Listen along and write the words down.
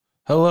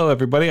Hello,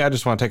 everybody. I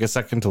just want to take a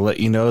second to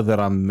let you know that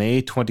on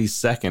May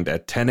 22nd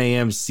at 10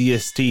 a.m.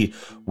 CST,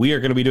 we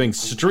are going to be doing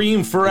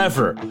Stream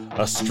Forever,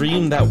 a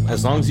stream that,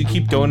 as long as you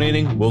keep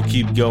donating, will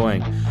keep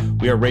going.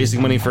 We are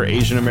raising money for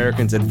Asian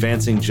Americans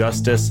advancing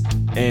justice.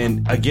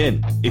 And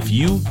again, if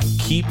you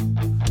keep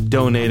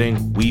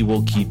donating, we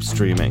will keep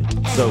streaming.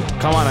 So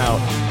come on out,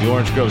 the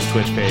Orange Groves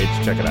Twitch page,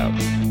 check it out.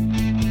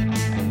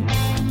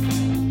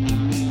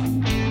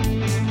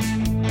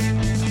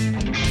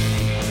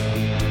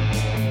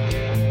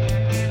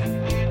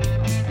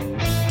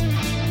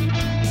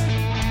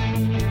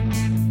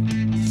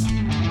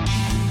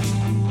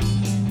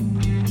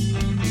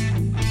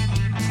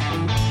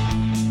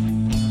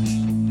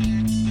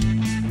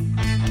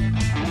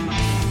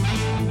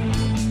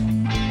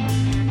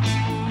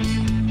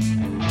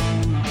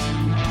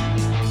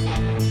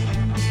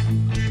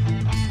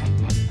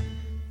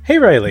 Hey,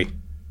 Riley.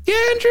 Yeah,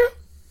 Andrew?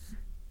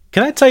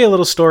 Can I tell you a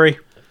little story?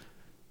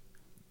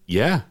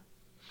 Yeah.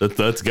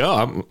 Let's go.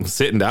 I'm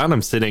sitting down.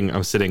 I'm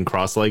sitting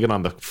cross-legged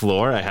on the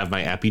floor. I have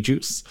my appy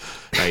juice.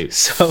 I'm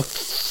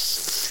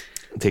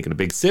taking a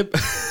big sip.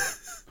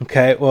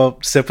 Okay, well,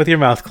 sip with your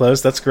mouth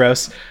closed. That's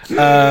gross.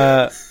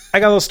 I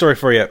got a little story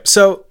for you.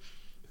 So,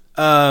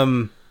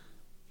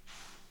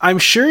 I'm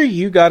sure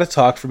you got a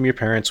talk from your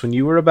parents when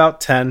you were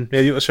about 10.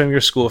 Maybe it was from your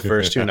school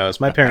first. Who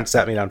knows? My parents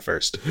sat me down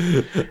first.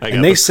 I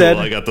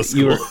got the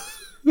school.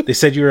 They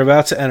said you were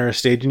about to enter a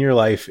stage in your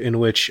life in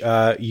which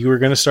you were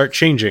going to start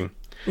changing.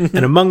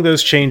 And among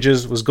those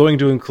changes was going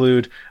to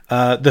include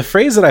the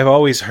phrase that I've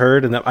always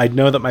heard and that I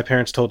know that my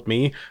parents told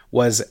me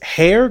was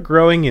hair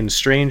growing in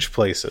strange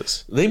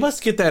places. They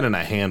must get that in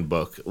a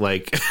handbook.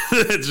 Like,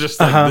 it's just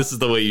like, This is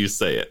the way you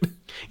say it.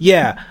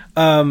 Yeah.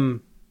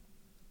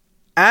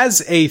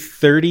 As a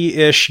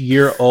 30-ish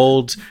year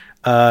old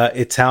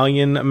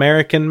Italian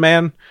American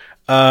man,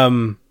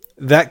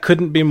 that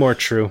couldn't be more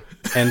true.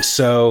 And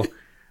so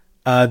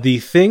the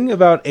thing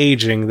about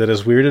aging that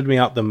has weirded me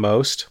out the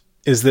most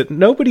is that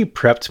nobody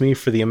prepped me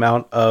for the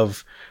amount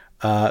of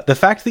the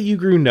fact that you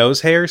grew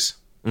nose hairs.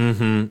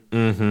 And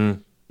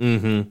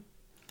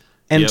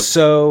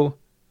so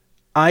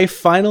I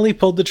finally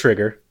pulled the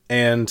trigger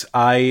and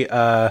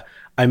I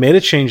made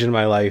a change in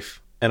my life.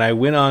 And I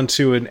went on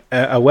to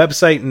a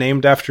website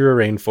named after a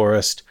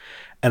rainforest,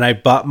 and I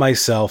bought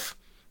myself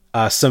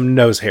some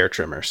nose hair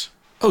trimmers.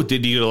 Oh,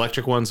 did you get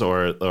electric ones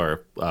or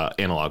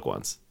analog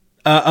ones?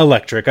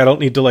 Electric. I don't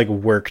need to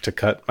work to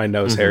cut my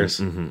nose hairs.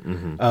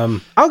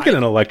 I'll get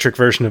an electric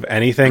version of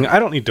anything. I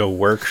don't need to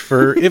work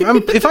for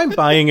if I'm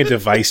buying a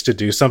device to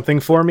do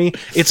something for me,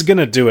 it's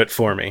gonna do it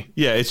for me.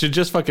 Yeah, it should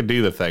just fucking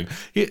do the thing.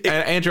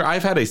 Andrew,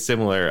 I've had a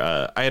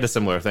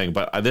similar thing,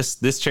 but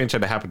this change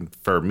had to happen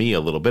for me a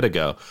little bit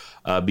ago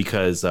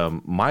because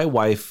my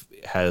wife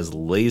has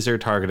laser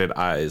targeted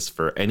eyes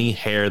for any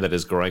hair that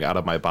is growing out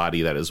of my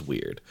body that is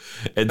weird.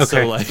 And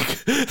so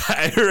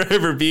I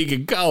remember being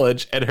in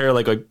college and her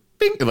like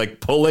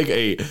pulling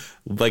a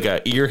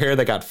ear hair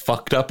that got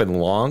fucked up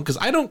and long, because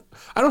I don't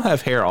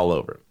have hair all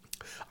over.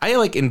 I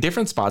in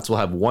different spots will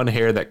have one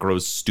hair that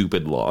grows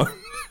stupid long.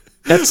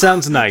 That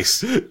sounds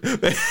nice.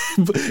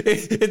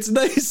 It's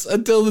nice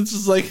until it's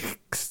just like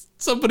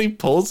somebody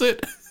pulls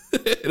it.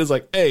 It is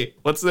like, hey,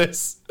 what's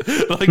this?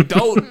 Like,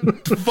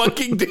 don't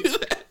fucking do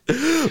that.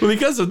 Well,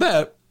 because of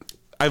that,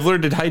 I've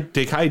learned to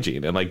take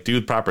hygiene and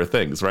do proper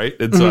things, right?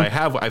 And so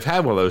I've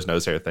had one of those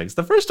nose hair things.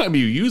 The first time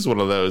you use one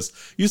of those,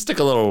 you stick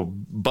a little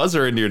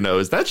buzzer into your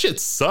nose. That shit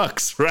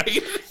sucks,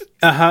 right?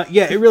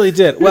 Yeah, it really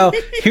did. Well,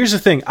 here's the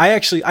thing. I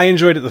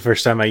enjoyed it the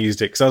first time I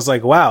used it because I was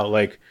like, wow,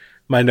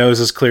 my nose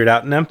is cleared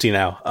out and empty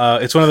now.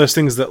 It's one of those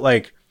things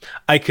that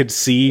I could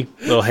see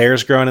little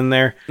hairs growing in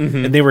there,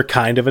 and they were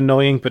kind of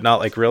annoying, but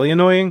not really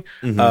annoying.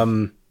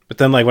 But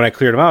then when I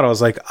cleared them out, I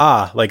was like,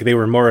 they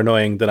were more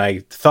annoying than I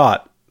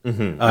thought.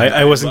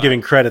 I wasn't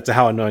giving credit to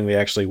how annoying they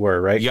actually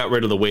were, right? You got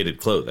rid of the weighted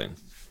clothing.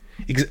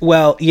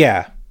 Well,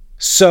 yeah.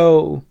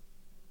 So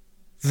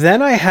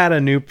then I had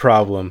a new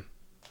problem,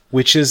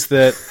 which is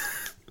that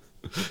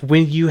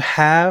when you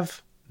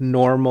have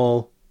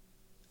normal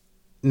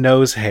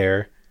nose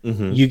hair,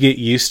 you get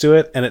used to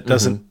it and it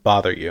doesn't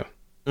bother you.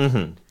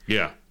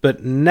 Yeah.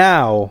 But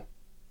now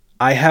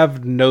I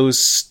have nose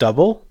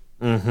stubble.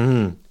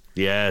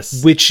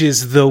 Yes. Which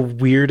is the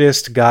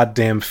weirdest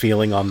goddamn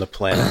feeling on the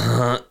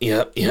planet.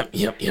 Yep.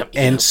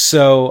 And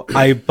so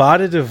I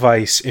bought a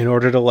device in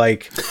order to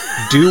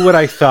do what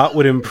I thought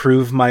would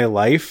improve my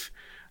life.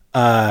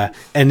 And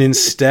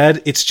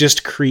instead it's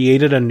just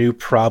created a new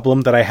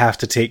problem that I have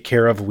to take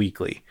care of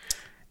weekly.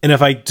 And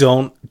if I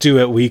don't do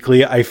it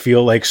weekly, I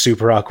feel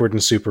super awkward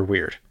and super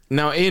weird.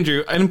 Now,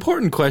 Andrew, an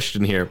important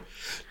question here.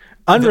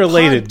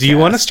 Unrelated. Do you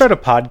want to start a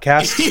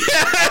podcast? Yeah,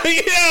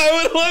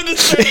 I would love to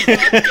start a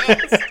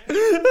podcast.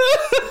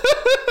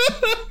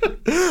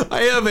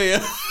 I have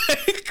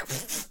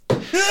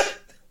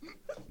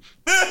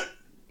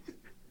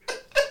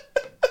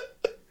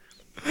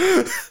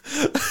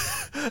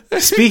a...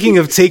 Speaking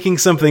of taking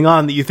something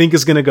on that you think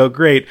is going to go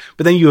great,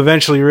 but then you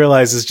eventually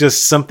realize is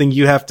just something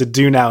you have to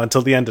do now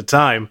until the end of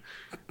time.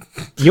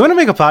 You want to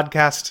make a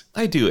podcast?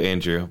 I do,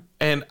 Andrew.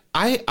 And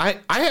I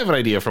have an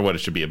idea for what it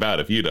should be about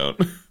if you don't.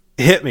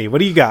 Hit me. What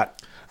do you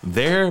got?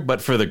 There,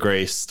 but for the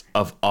grace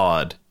of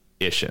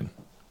audition.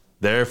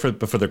 There,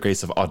 but for the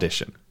grace of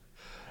audition.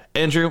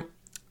 Andrew,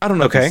 I don't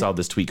know if you saw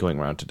this tweet going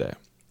around today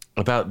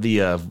about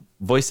the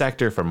voice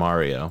actor for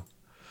Mario.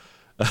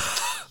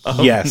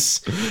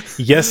 Yes.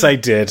 Yes, I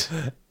did.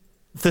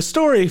 The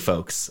story,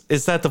 folks,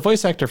 is that the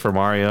voice actor for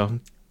Mario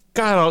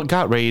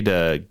got ready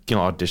to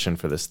audition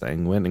for this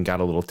thing, went and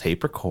got a little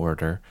tape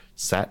recorder,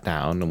 sat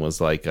down and was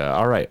like,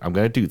 all right, I'm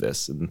going to do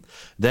this. And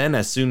then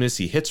as soon as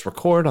he hits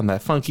record on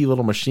that funky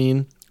little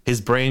machine,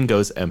 his brain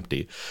goes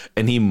empty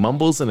and he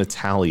mumbles in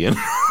Italian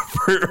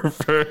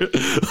for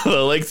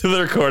the length of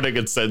the recording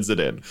and sends it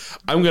in.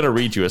 I'm going to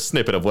read you a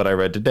snippet of what I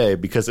read today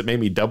because it made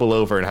me double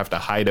over and have to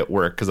hide at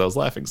work because I was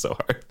laughing so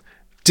hard.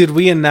 Did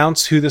we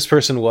announce who this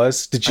person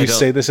was? Did you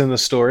say this in the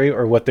story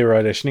or what they were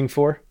auditioning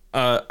for?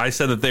 I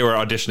said that they were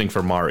auditioning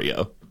for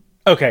Mario.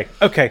 Okay.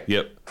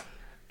 Yep.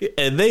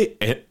 And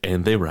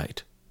they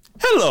write,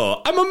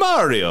 "Hello, I'm a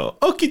Mario.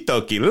 Okie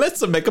dokie,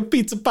 let's make a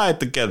pizza pie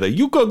together.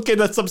 You go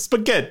get us some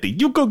spaghetti.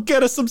 You go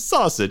get us some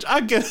sausage.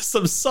 I get us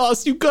some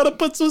sauce. You gotta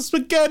put some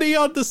spaghetti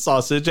on the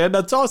sausage and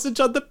a sausage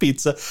on the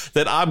pizza.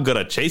 Then I'm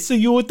gonna chase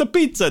you with the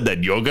pizza.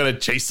 Then you're gonna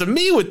chase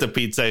me with the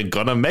pizza and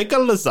gonna make a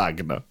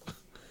lasagna."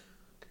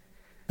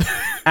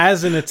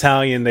 As an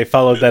Italian, they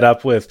followed that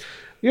up with,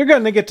 "You're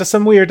going to get to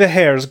some weird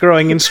hairs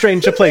growing in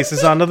stranger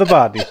places onto the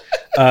body,"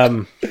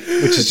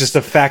 which is just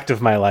a fact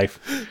of my life.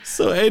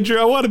 So, Andrew,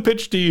 I want to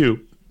pitch to you.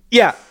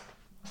 Yeah.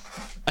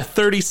 A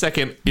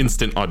 30-second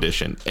instant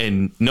audition,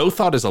 and no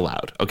thought is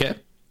allowed, okay?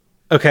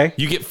 Okay.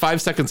 You get 5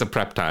 seconds of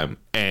prep time,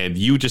 and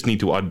you just need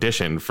to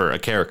audition for a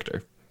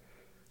character.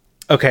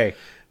 Okay.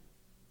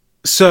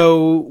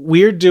 So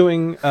we're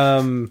doing...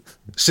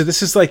 so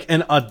this is like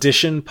an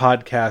audition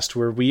podcast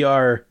where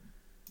we're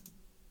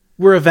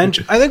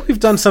eventually... I think we've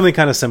done something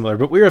kind of similar,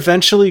 but we're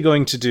eventually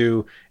going to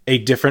do a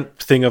different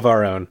thing of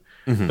our own.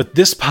 Mm-hmm. But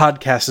this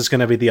podcast is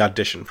going to be the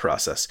audition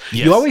process.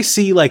 Yes. You always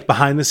see like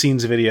behind the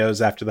scenes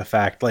videos after the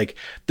fact. Like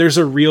there's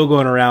a reel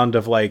going around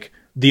of like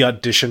the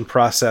audition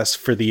process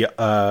for the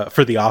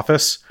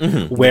Office,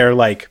 mm-hmm. where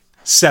like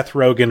Seth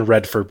Rogen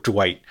read for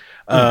Dwight.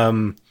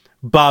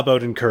 Bob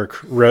Odenkirk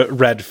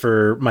read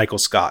for Michael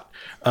Scott.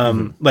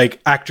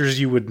 Like actors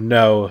you would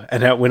know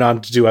and went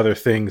on to do other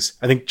things.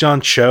 I think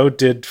John Cho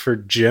did for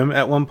Jim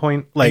at one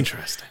point. Like,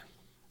 interesting.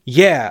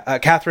 Yeah.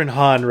 Catherine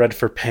Hahn read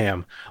for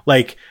Pam.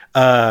 Like,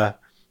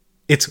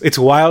 it's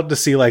wild to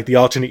see like the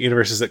alternate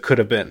universes that could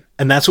have been.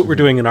 And that's what we're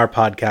doing in our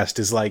podcast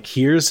is like,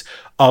 here's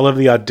all of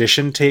the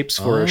audition tapes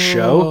for a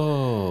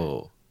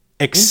show,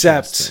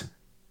 except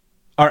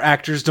our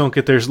actors don't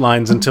get their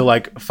lines until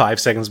like 5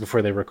 seconds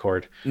before they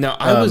record. Now,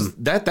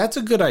 that's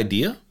a good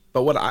idea,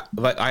 but what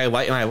I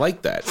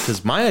like that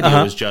because my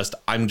idea was just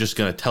I'm just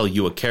going to tell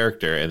you a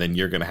character and then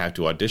you're going to have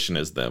to audition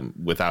as them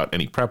without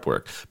any prep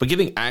work. But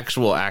giving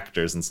actual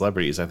actors and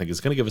celebrities, I think,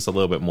 is going to give us a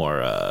little bit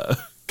more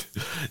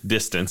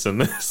distance in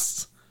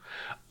this.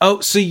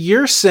 Oh, so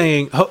you're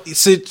saying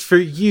so for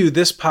you,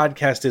 this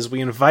podcast is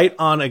we invite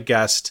on a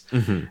guest.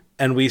 Mm-hmm.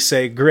 And we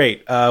say,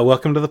 great,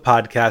 welcome to the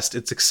podcast.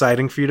 It's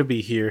exciting for you to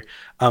be here.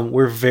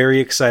 We're very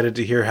excited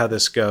to hear how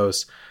this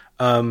goes.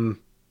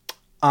 I'm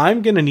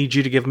going to need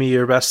you to give me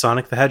your best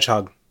Sonic the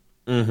Hedgehog.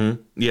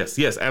 Mm-hmm.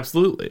 Yes,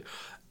 absolutely.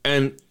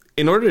 And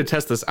in order to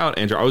test this out,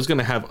 Andrew, I was going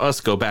to have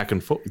us go back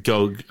and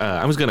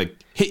I was going to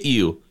hit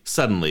you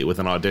suddenly with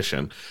an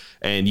audition.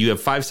 And you have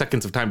 5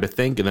 seconds of time to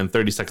think and then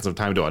 30 seconds of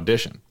time to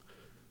audition.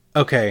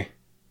 Okay.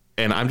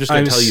 And I'm just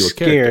going to tell you a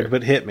character. I'm scared,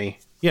 but hit me.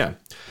 Yeah.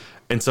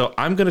 And so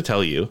I'm going to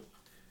tell you,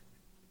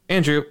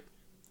 Andrew,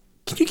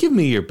 can you give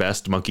me your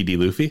best Monkey D.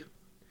 Luffy?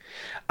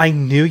 I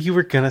knew you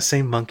were going to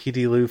say Monkey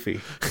D. Luffy.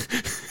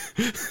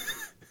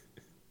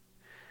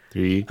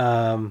 3,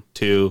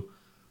 2,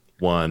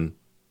 1,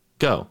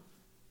 go.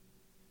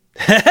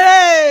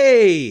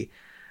 Hey!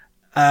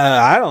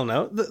 I don't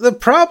know. The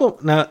problem...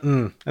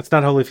 No, that's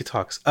not how Luffy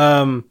talks.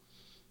 Gumma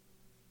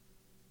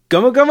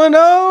Gumma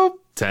no!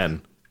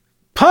 10.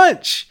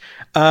 Punch!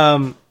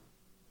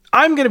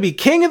 I'm going to be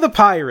king of the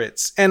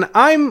pirates, and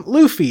I'm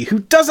Luffy, who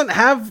doesn't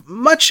have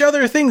much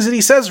other things that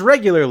he says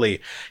regularly.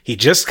 He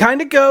just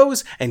kind of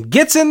goes and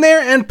gets in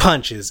there and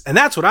punches, and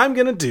that's what I'm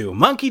going to do.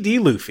 Monkey D.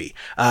 Luffy.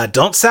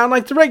 Don't sound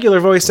like the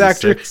regular voice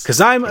actor, because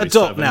I'm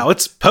adult now.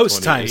 It's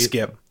post-time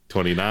skip.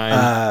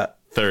 29,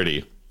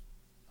 30.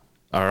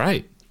 All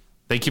right.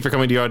 Thank you for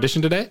coming to your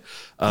audition today.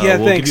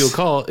 We'll give you a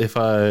call if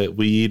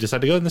we decide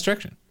to go in this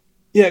direction.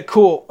 Yeah,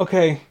 cool.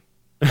 Okay.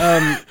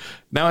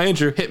 Now,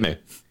 Andrew, hit me.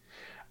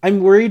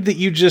 I'm worried that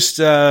you just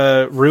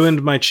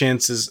ruined my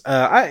chances.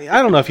 I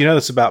don't know if you know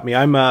this about me.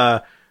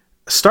 I'm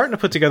starting to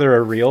put together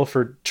a reel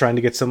for trying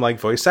to get some like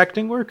voice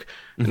acting work.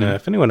 Mm-hmm. And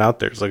if anyone out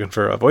there is looking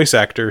for a voice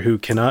actor who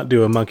cannot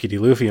do a Monkey D.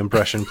 Luffy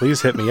impression,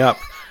 please hit me up.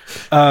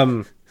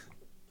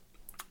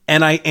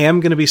 And I am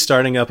going to be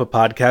starting up a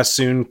podcast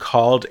soon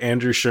called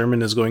Andrew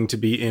Sherman is going to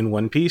be in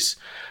One Piece.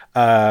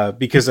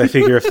 Because I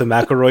figure if the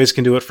McElroys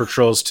can do it for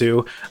Trolls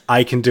 2,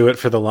 I can do it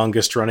for the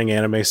longest running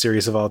anime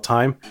series of all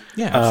time.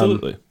 Yeah,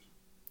 absolutely.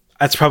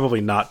 That's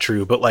probably not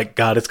true, but like,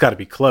 God, it's got to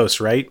be close,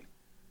 right?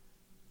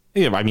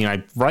 Yeah, I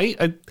mean, right?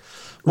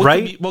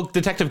 Well,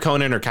 Detective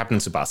Conan or Captain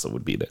Tsubasa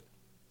would beat it.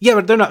 Yeah,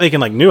 but they're not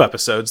making like new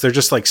episodes. They're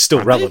just like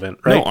still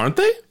relevant, right? No, aren't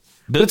they?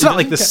 But it's not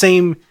like the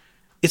same.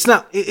 It's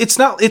not.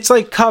 It's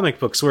like comic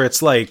books where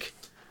it's like,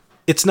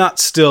 it's not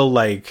still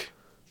like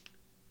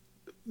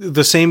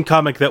the same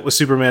comic that was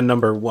Superman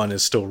 #1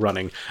 is still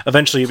running.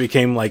 Eventually, it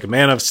became like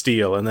Man of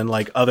Steel, and then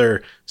like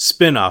other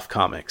spin-off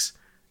comics.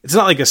 It's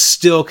not like a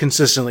still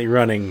consistently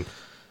running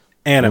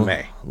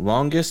anime.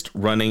 Longest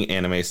running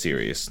anime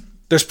series.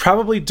 There's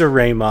probably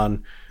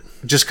Doraemon,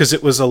 just because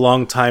it was a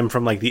long time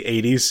from like the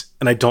 80s,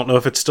 and I don't know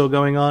if it's still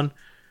going on.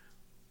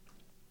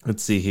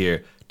 Let's see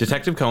here.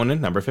 Detective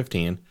Conan, number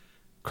 15.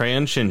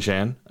 Crayon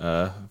Shinchan,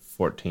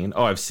 14.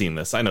 Oh, I've seen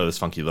this. I know this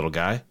funky little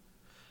guy.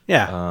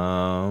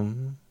 Yeah.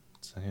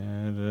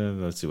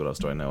 Let's see, what else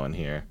do I know on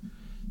here?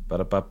 Yeah,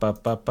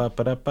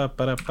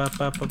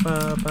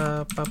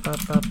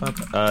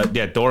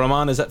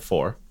 Doraemon is at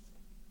 4.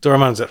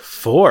 Doraemon's at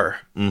 4.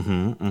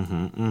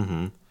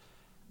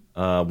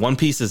 One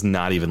Piece is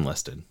not even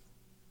listed.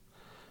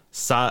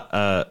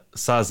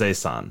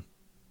 Saze-san.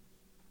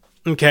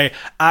 Okay,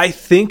 I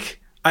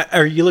think...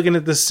 are you looking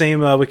at the same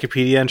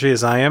Wikipedia entry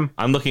as I am?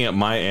 I'm looking at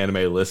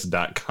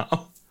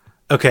myanimelist.com.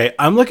 Okay,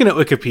 I'm looking at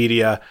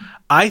Wikipedia.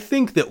 I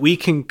think that we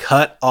can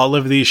cut all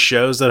of these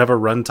shows that have a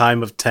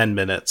runtime of 10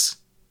 minutes.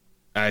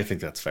 I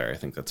think that's fair.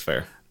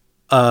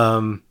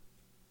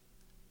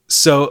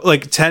 So,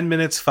 like, 10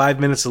 minutes, 5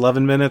 minutes,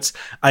 11 minutes,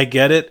 I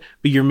get it,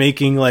 but you're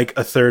making, like,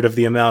 a third of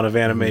the amount of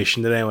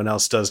animation that anyone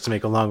else does to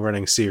make a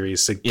long-running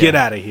series, so get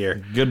out of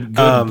here. Good.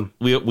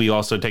 We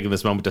also taken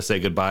this moment to say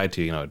goodbye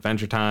to,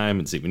 Adventure Time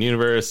and Steven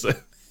Universe.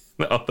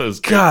 All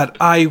those God,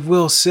 I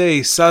will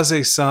say,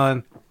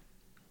 Saze-san...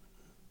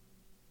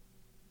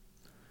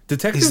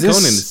 Detective Conan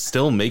is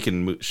still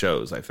making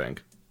shows, I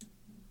think.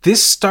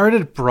 This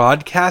started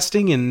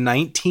broadcasting in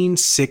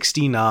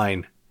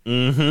 1969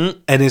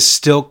 and is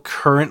still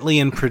currently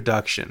in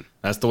production.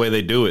 That's the way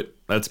they do it.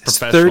 That's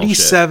professional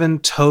 37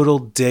 shit. Total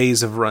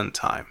days of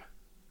runtime.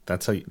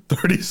 That's how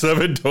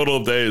 37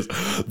 total days.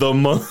 The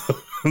month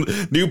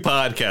new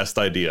podcast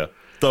idea.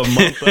 The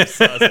month of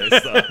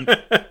Saze-san.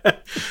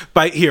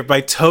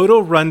 By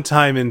total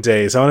runtime in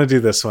days. I want to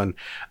do this one.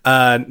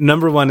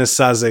 Number 1 is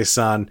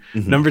Saze-san.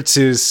 Number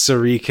 2 is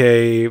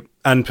Sarike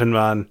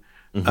Anpanman.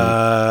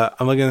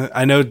 I'm looking.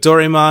 I know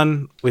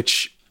Doraemon,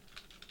 which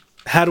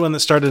had one that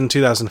started in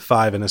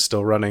 2005 and is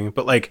still running,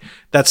 but like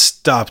that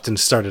stopped and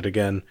started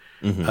again.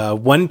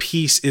 One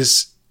Piece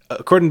is,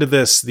 according to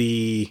this,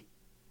 the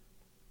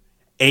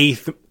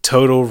 8th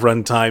total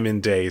runtime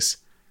in days.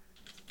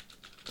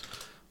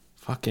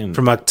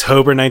 From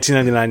October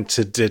 1999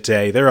 to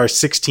today, there are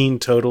 16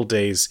 total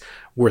days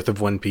worth of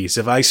One Piece.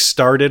 If I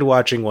started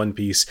watching One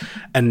Piece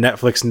and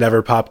Netflix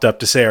never popped up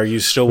to say, "Are you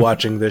still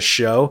watching this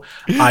show?"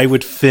 I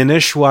would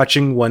finish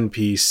watching One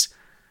Piece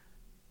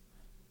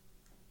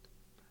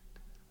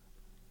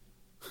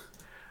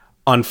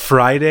on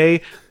Friday,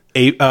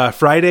 May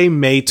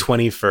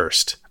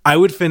 21st. I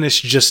would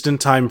finish just in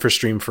time for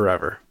Stream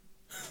Forever.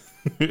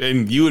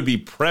 And you would be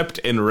prepped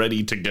and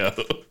ready to go.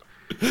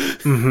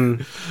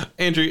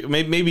 Andrew,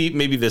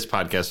 maybe this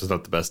podcast was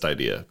not the best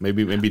idea.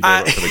 Maybe for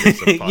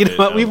the you know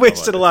what? We've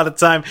wasted a lot of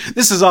time.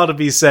 This is all to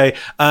be say.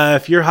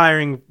 If you're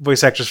hiring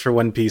voice actors for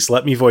One Piece,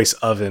 let me voice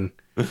Oven.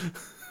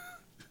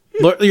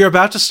 You're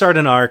about to start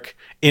an arc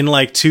in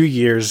like 2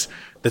 years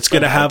that's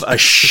going to have a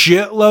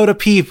shitload of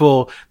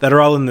people that are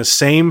all in the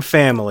same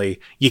family.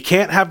 You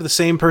can't have the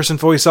same person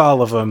voice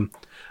all of them.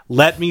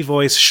 Let me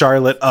voice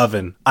Charlotte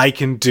Oven. I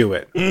can do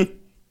it.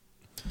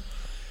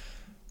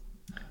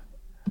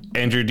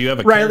 Andrew, do you have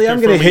a Riley?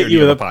 I'm going to hit you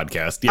with a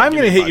podcast. I'm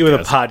going to hit you with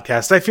a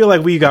podcast. I feel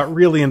like we got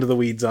really into the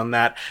weeds on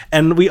that,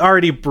 and we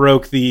already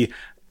broke the.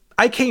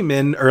 I came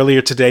in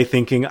earlier today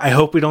thinking, I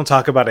hope we don't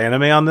talk about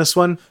anime on this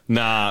one.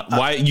 Nah,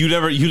 why you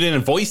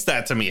didn't voice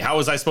that to me? How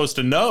was I supposed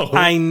to know?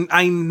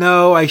 I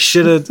know I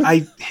should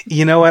have.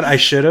 You know what? I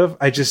should have.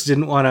 I just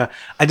didn't want to.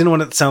 I didn't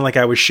want it to sound like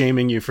I was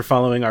shaming you for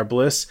following our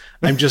bliss.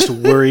 I'm just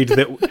worried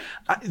that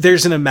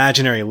there's an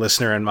imaginary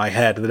listener in my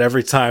head that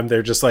every time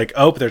they're just like,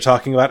 oh, they're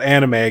talking about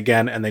anime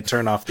again, and they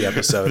turn off the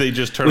episode. They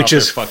just turn off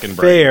their fucking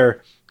brain.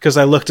 Fair. Because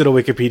I looked at a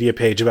Wikipedia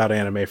page about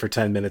anime for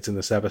 10 minutes in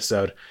this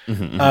episode.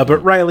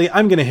 But Riley,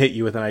 I'm going to hit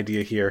you with an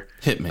idea here.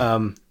 Hit me.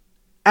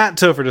 At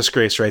Topher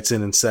Disgrace writes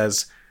in and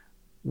says,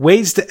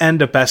 ways to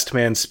end a best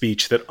man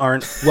speech that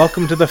aren't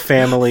welcome to the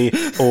family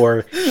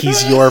or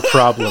he's your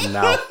problem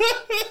now.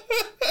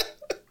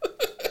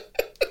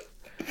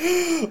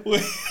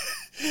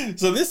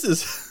 So this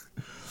is...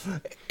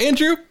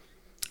 Andrew,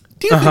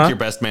 do you think your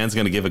best man's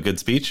going to give a good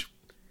speech?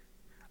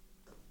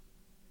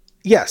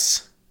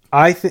 Yes.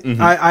 I think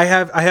I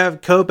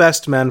have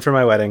co-best men for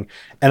my wedding,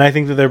 and I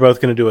think that they're both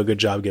going to do a good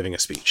job giving a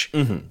speech. Do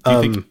you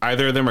think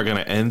either of them are going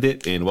to end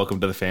it in "Welcome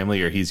to the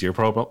Family" or "He's Your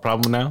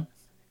Problem Now"?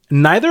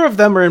 Neither of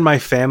them are in my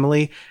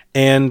family,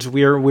 and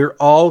we're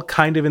all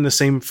kind of in the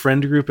same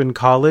friend group in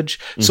college.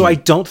 So I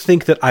don't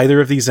think that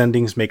either of these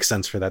endings make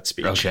sense for that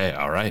speech. Okay,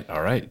 all right.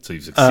 So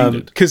you've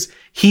succeeded. Because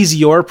he's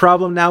your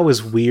problem now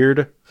is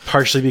weird,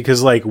 partially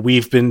because like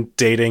we've been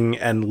dating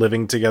and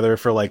living together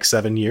for like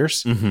 7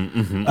 years.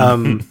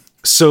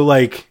 So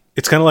like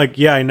it's kind of like,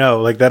 yeah, I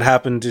know, like that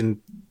happened in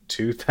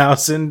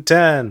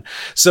 2010.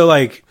 So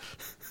like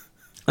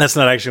that's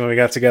not actually when we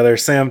got together.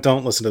 Sam,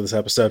 don't listen to this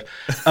episode.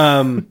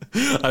 I'm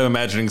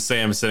imagining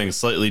Sam sitting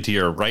slightly to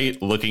your right,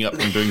 looking up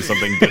and doing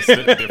something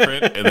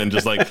different, and then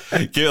just like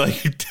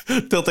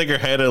tilting her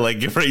head and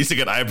like raising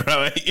an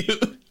eyebrow at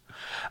you.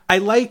 I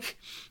like.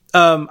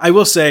 I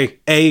will say,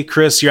 A,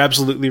 Chris, you're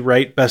absolutely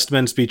right. Best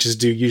men speeches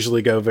do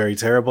usually go very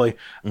terribly.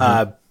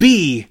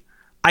 B,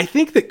 I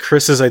think that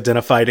Chris has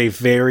identified a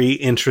very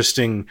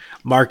interesting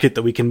market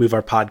that we can move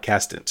our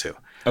podcast into.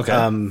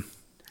 Okay.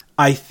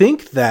 I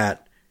think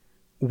that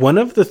one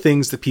of the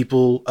things that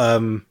people,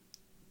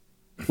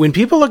 when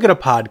people look at a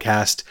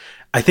podcast,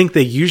 I think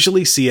they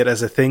usually see it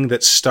as a thing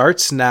that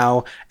starts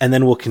now and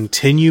then will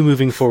continue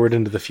moving forward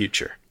into the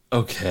future.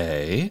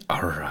 Okay.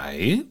 All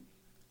right.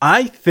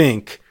 I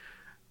think,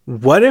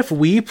 what if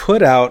we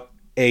put out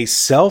a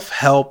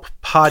self-help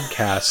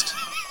podcast,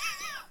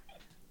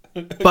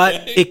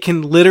 but it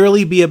can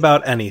literally be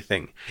about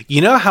anything?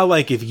 You know how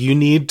like if you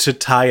need to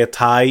tie a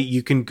tie,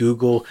 you can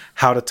Google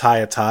how to tie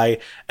a tie,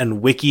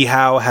 and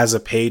WikiHow has a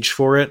page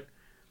for it?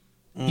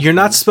 You're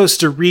not supposed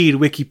to read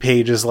wiki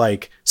pages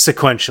like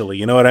sequentially,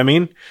 you know what I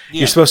mean? Yeah.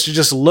 You're supposed to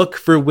just look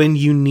for when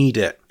you need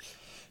it.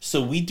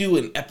 So we do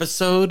an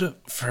episode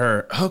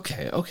for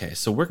okay.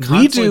 So we're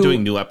constantly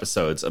doing new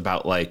episodes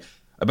about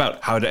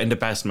how to end a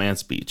best man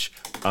speech,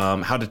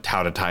 how to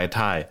tie a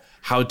tie,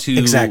 how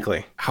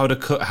to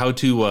cook, how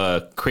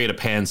to create a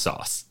pan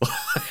sauce.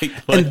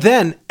 And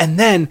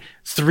then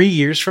 3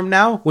 years from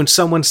now, when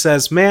someone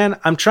says, "Man,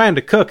 I'm trying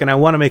to cook and I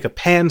want to make a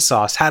pan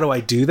sauce. How do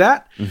I do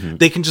that?"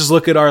 They can just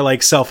look at our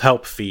like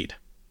self-help feed.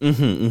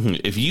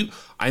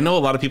 I know a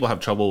lot of people have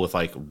trouble with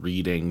like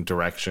reading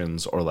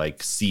directions or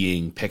like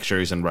seeing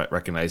pictures and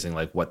recognizing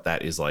like what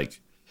that is, like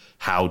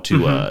how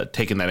to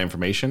take in that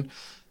information.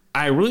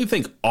 I really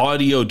think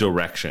audio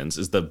directions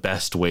is the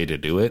best way to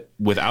do it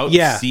without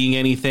seeing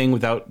anything,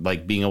 without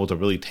like being able to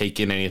really take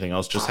in anything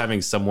else. Just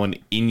having someone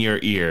in your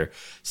ear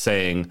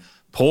saying,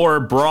 "Pour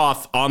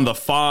broth on the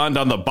fond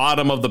on the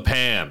bottom of the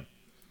pan.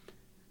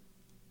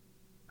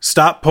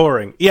 Stop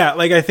pouring." Yeah,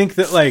 like I think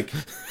that like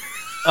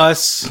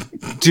us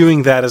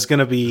doing that is going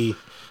to be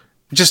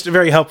just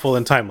very helpful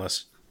and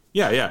timeless.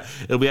 Yeah.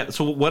 It'll be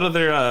so. What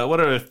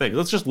other things?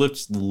 Let's just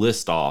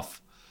list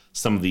off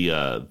some of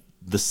the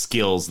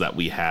skills that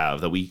we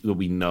have that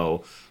we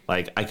know.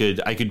 Like I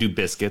could do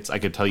biscuits. I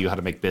could tell you how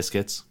to make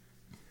biscuits.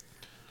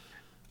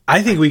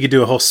 I think we could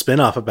do a whole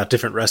spin-off about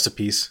different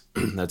recipes.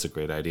 That's a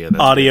great idea.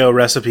 Audio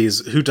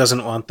recipes. Who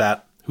doesn't want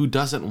that? Who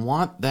doesn't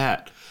want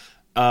that?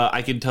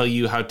 I can tell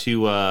you how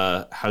to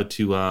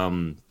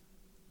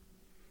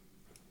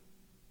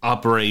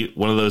operate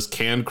one of those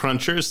can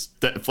crunchers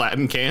that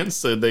flatten cans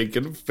so they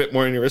can fit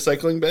more in your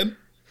recycling bin.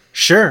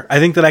 Sure. I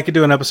think that I could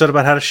do an episode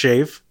about how to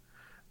shave.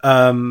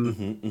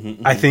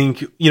 I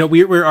think,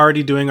 we're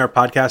already doing our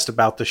podcast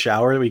about the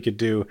shower.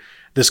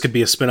 This could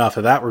be a spin-off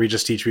of that where we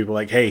just teach people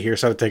like, hey,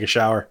 here's how to take a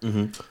shower.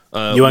 You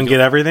want to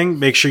get everything?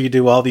 Make sure you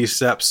do all these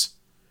steps.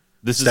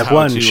 Step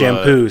 1,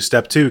 shampoo.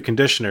 Step 2,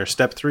 conditioner.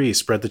 Step 3,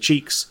 spread the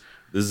cheeks.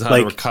 This is how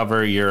to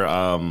recover your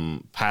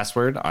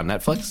password on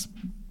Netflix.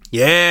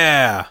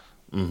 Yeah.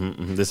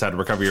 This is how to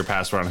recover your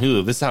password on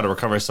Hulu. This is how to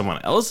recover someone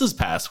else's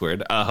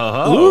password.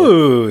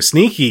 Ooh,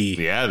 sneaky.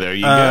 Yeah, there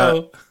you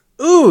go.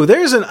 Ooh,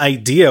 there's an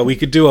idea. We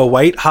could do a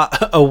white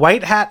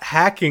hat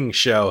hacking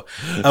show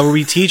where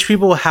we teach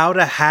people how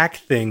to hack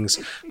things,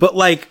 but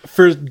like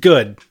for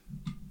good.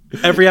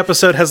 Every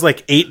episode has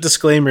like 8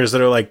 disclaimers that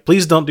are like,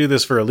 please don't do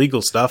this for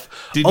illegal stuff.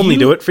 Only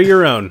do it for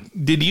your own.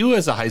 Did you,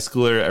 as a high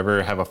schooler,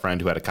 ever have a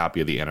friend who had a copy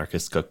of the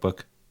Anarchist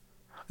Cookbook?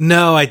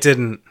 No, I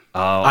didn't.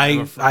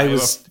 I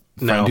was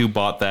a friend who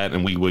bought that,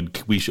 and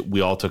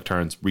we all took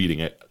turns reading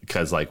it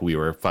because like we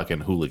were fucking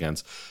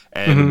hooligans.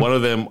 And one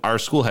of them, our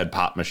school had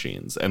pop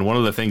machines, and one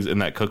of the things in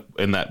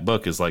that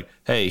book is like,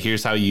 hey,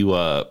 here's how you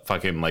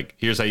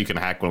here's how you can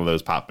hack one of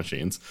those pop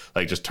machines.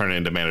 Like just turn it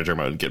into manager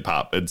mode and get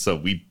pop. And so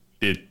we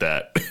did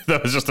that.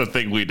 That was just a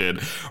thing we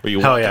did where you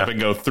walk up and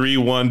go 3,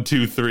 1,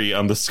 2, 3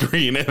 on the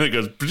screen, and it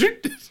goes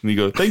and you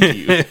go, thank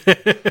you.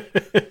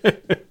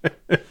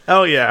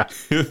 Hell yeah.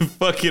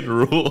 Fucking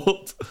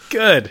ruled.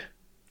 Good.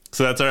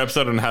 So that's our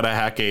episode on how to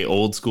hack a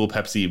old school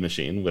Pepsi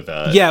machine with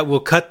we'll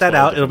cut that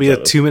out. It'll be a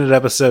 2-minute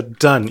episode.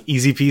 Done.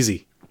 Easy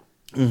peasy.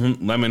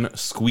 Lemon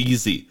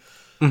squeezy.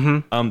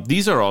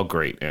 These are all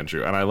great,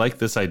 Andrew, and I like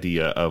this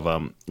idea of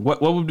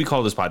what would we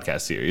call this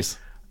podcast series?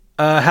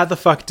 How the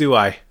fuck do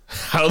I?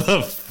 How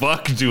the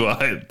fuck do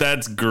I?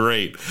 That's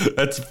great.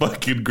 That's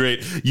fucking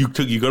great. You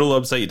go to the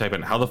website, you type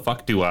in how the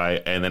fuck do I,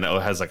 and then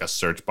it has like a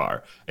search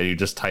bar, and you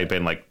just type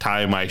in like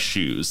tie my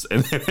shoes,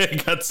 and then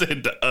it cuts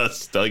into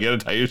us telling you how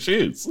to tie your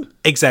shoes.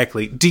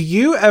 Exactly. Do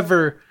you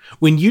ever,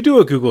 when you do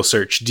a Google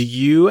search, do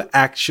you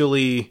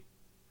actually,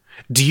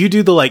 Do you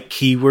do the like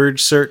keyword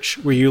search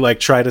where you like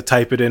try to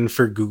type it in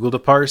for Google to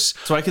parse?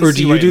 So I can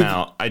see right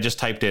now, I just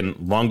typed in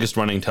longest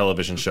running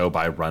television show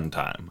by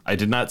runtime. I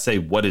did not say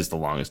what is the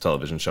longest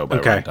television show by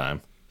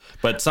runtime.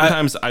 But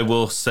sometimes I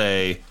will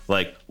say,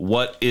 like,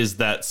 what is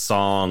that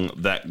song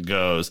that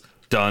goes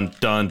dun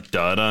dun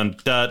dun dun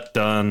dun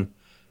dun,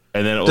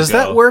 and then it will Does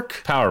that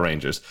work? Power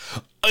Rangers.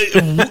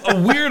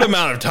 A weird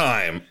amount of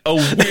time. A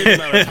weird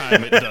amount of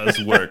time it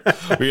does work.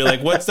 Where you're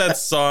like, what's that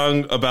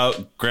song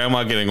about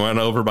grandma getting run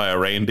over by a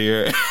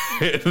reindeer?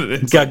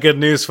 Got good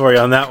news for you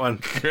on that one.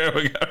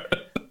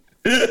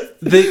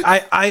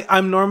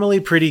 I'm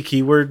normally pretty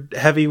keyword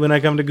heavy when I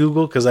come to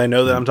Google because I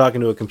know that I'm talking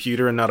to a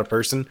computer and not a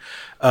person.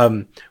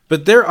 But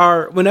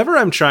whenever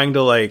I'm trying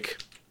to like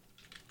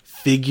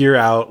figure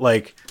out,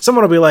 like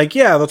someone will be like,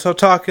 yeah, they'll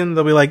talking.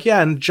 They'll be like,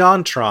 yeah, and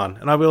JonTron,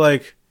 and I'll be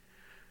like,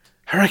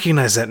 I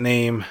recognize that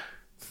name.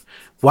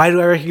 Why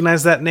do I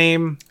recognize that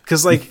name?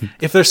 Because like,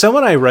 if there's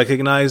someone I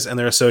recognize and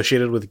they're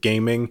associated with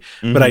gaming,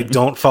 but I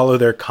don't follow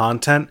their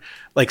content,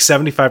 like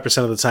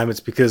 75% of the time it's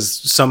because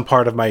some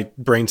part of my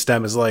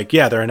brainstem is like,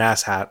 yeah, they're an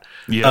asshat.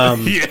 Yeah,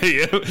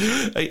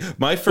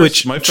 My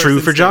first true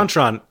for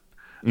JonTron.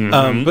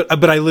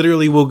 But I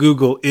literally will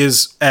Google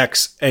is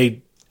X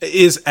an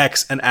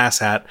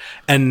asshat,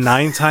 and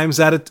 9 times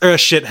out of a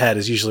shithead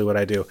is usually what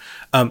I do.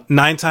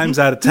 9 times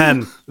out of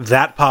 10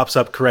 that pops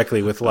up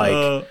correctly with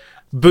like.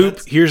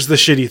 Boop, here's the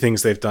shitty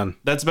things they've done.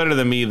 That's better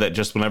than me that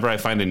just whenever I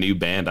find a new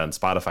band on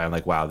Spotify, I'm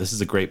like, wow, this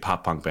is a great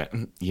pop punk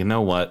band. You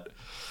know what?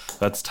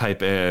 Let's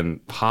type in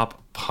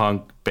pop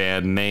punk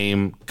band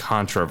name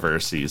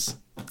controversies.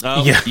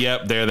 Oh, yeah.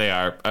 Yep, there they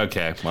are.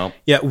 Okay, well.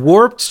 Yeah,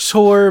 Warped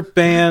Tour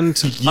band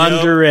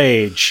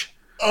underage.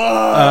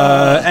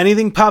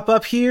 Anything pop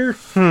up here?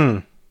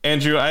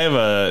 Andrew, I have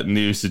a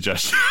new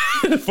suggestion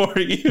for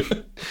you.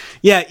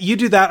 Yeah, you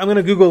do that. I'm going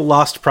to Google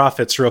Lost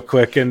Prophets real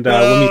quick, and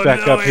we'll meet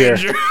back up here.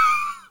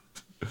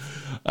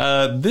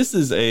 This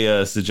is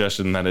a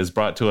suggestion that is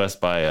brought to us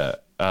by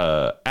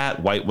at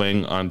White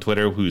Wing on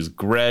Twitter, who's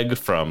Greg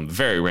from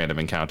Very Random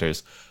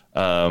Encounters.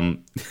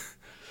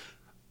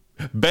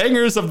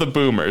 Bangers of the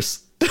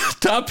Boomers.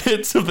 Top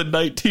hits of the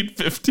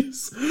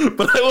 1950s,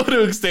 but I want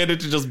to extend it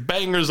to just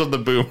bangers of the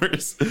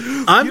Boomers.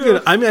 I'm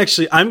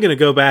gonna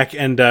go back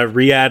and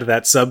re-add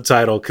that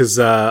subtitle because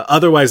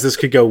otherwise this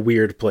could go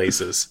weird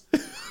places.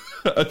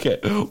 Okay,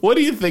 what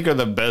do you think are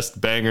the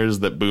best bangers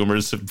that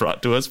Boomers have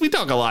brought to us? We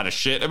talk a lot of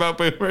shit about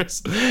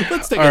Boomers.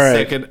 Let's take a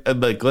second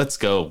and let's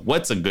go.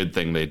 What's a good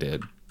thing they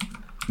did?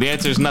 The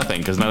answer is nothing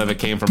because none of it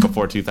came from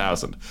before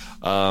 2000.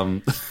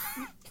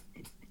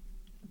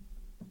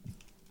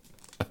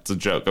 That's a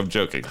joke. I'm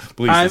joking.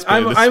 Please,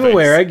 I'm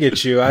aware. I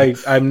get you.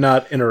 I'm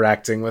not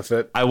interacting with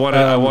it. I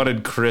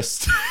wanted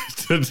Chris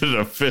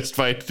to fist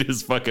fight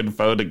his fucking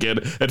phone again,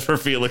 and for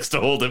Felix to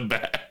hold him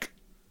back.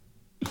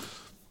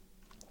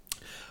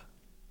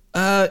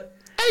 I'm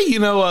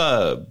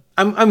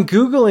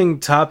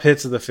Googling top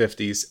hits of the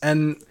 50s,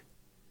 and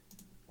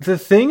the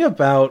thing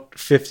about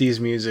 50s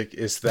music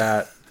is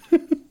that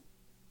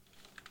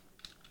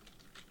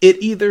it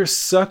either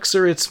sucks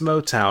or it's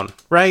Motown,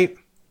 right?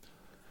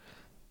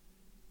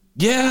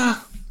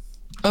 Yeah,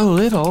 a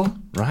little,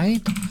 right?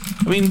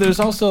 I mean, there's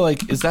also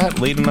like, is that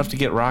late enough to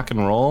get rock and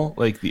roll?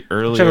 Like the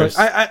earlier.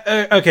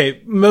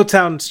 Okay,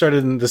 Motown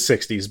started in the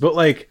 60s, but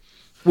like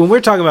when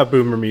we're talking about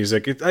boomer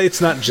music,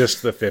 it's not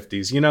just the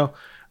 50s, you know?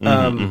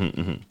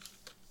 And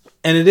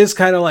it is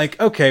kind of like,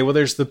 okay, well,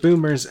 there's the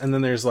boomers, and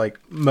then there's like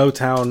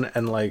Motown,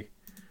 and like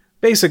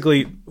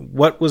basically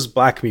what was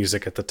black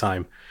music at the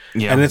time.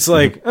 Yeah. And it's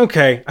like,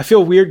 okay, I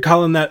feel weird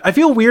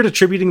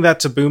attributing that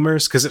to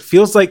boomers because it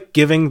feels like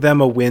giving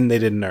them a win they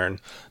didn't earn.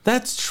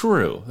 That's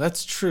true.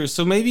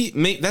 So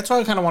maybe that's why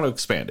I kind of want to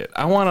expand it.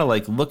 I want to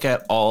like look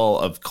at all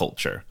of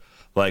culture,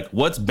 like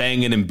what's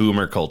banging in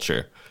boomer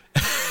culture.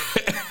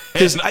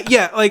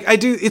 I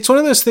do. It's one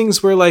of those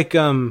things where like,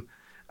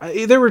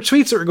 there were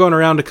tweets that were going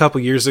around a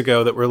couple years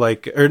ago that were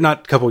like, or not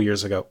a couple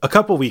years ago, a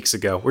couple weeks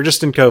ago. We're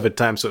just in COVID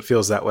time, so it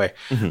feels that way.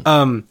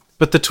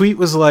 But the tweet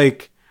was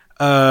like,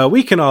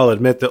 we can all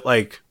admit that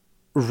like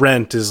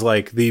Rent is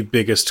like the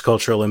biggest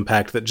cultural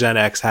impact that Gen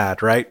X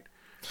had, right?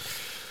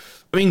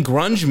 I mean,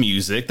 grunge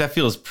music, that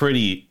feels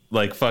pretty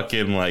like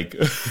fucking like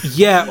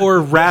yeah,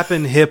 or rap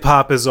and hip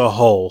hop as a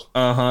whole.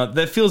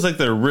 That feels like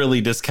they're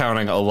really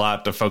discounting a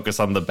lot to focus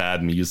on the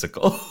bad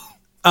musical.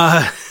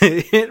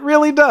 It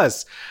really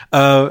does.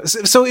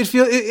 So it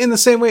feels in the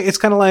same way. It's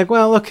kind of like,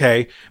 well,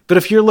 okay, but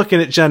if you're looking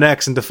at Gen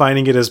X and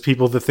defining it as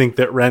people that think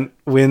that Rent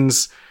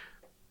wins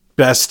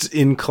best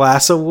in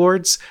class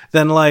awards,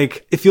 then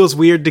like it feels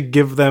weird to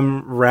give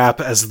them rap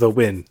as the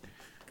win.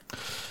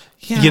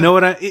 Yeah. You know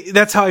what?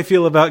 That's how I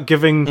feel about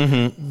giving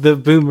the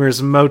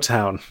boomers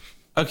Motown.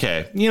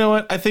 Okay, you know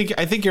what? I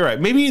think you're right.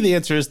 Maybe the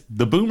answer is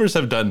the boomers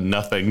have done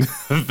nothing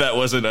that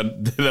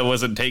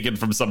wasn't taken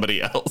from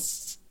somebody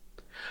else.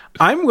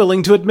 I'm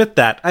willing to admit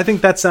that. I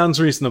think that sounds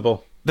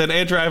reasonable. Then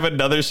Andrew, I have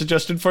another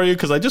suggestion for you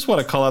because I just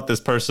want to call out this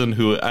person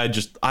who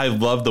I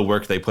love the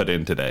work they put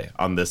in today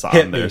on their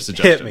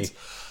suggestions. Hit me.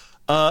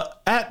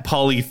 At at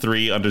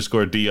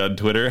Polly3_D on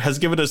Twitter has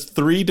given us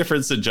 3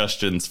 different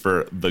suggestions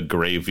for The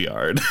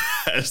Graveyard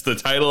as the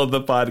title of the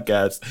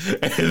podcast.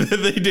 And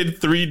then they did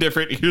 3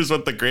 different, here's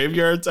what the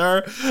graveyards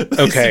are.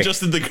 They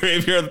suggested The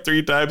Graveyard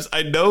 3 times.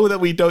 I know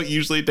that we don't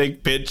usually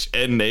take pitch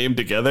and name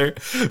together,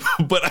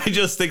 but I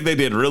just think they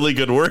did really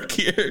good work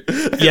here.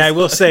 Yeah, I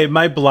will say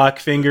my block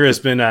finger has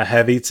been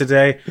heavy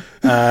today,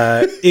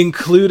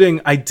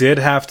 including I did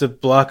have to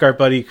block our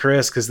buddy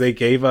Chris because they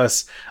gave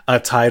us a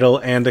title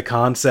and a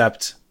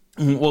concept.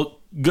 Well,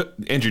 good.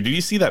 Andrew, do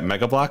you see that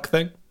Mega Block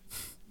thing?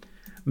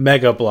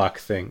 Mega Block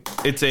thing.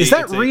 Is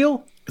that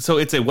real? So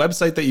it's a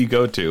website that you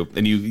go to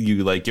and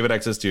you like give it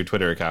access to your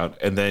Twitter account,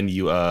 and then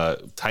you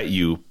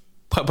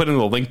put in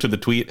a link to the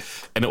tweet,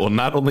 and it will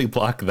not only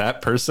block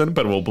that person,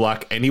 but it will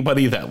block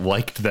anybody that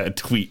liked that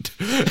tweet.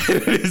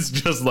 It is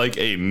just like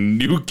a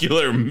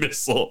nuclear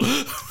missile.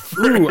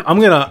 Ooh, I'm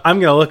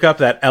gonna look up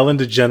that Ellen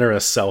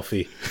DeGeneres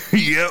selfie.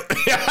 Yep.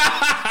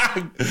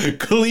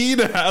 Clean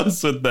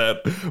house with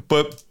that.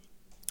 But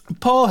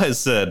Paul has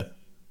said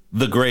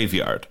The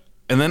Graveyard.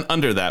 And then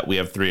under that, we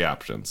have 3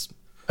 options.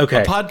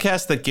 Okay. A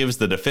podcast that gives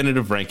the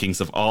definitive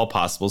rankings of all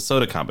possible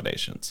soda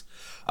combinations.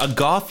 A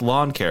goth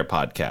lawn care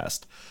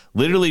podcast.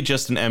 Literally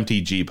just an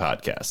MTG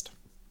podcast.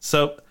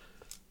 So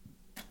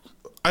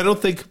I don't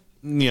think,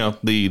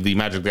 the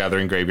Magic the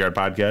Gathering Graveyard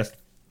podcast.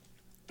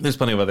 There's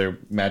plenty of other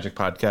Magic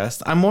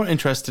podcasts. I'm more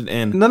interested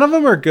in... None of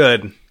them are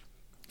good.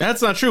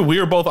 That's not true.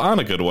 We were both on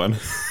a good one.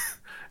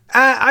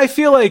 I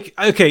feel like,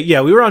 okay,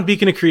 yeah, we were on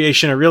Beacon of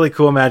Creation, a really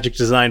cool Magic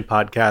design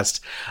podcast.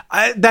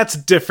 That's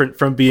different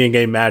from being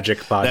a Magic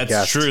podcast.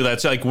 That's true.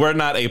 That's like, we're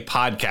not a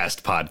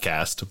podcast.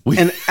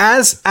 And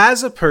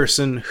as a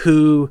person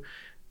who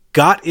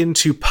got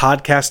into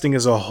podcasting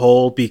as a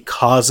whole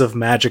because of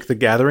Magic the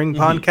Gathering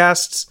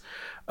podcasts,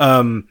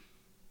 and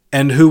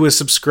who was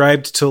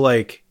subscribed to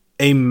like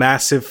a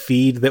massive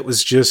feed that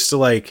was just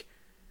like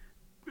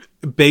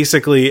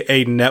basically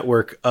a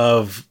network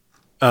of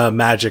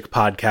Magic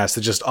podcasts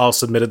that just all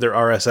submitted their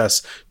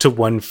RSS to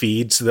one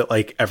feed so that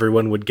like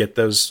everyone would get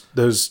those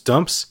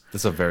dumps.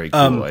 That's a very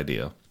cool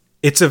idea.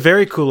 It's a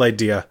very cool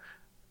idea.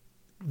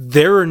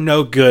 There are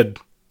no good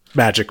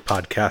Magic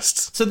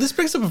podcasts. So this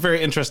brings up a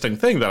very interesting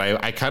thing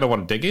that I kind of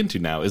want to dig into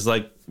now, is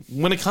like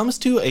when it comes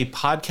to a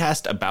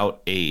podcast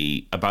about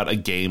a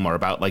game or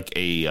about like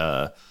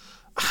I'd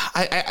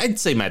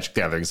say Magic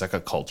the Gathering is like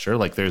a culture.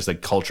 Like there's a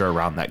culture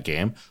around that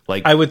game.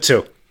 Like I would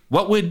too.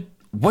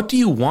 What do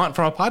you want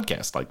from a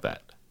podcast like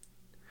that?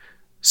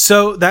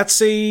 So let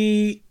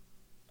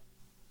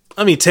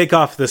me take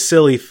off the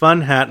silly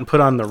fun hat and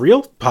put on the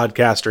real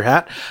podcaster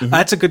hat. Mm-hmm.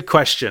 That's a good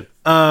question.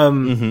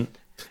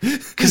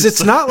 Because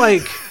it's not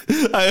like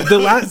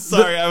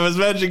I was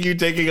imagining you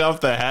taking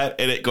off the hat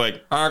and it going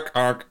arc,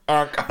 arc,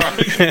 arc, arc,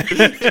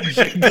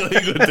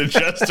 jingling with the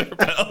Chester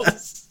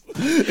bells.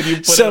 And you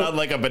put it on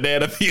like a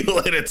banana peel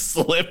and it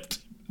slipped.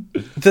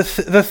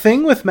 The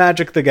thing with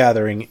Magic the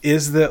Gathering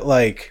is that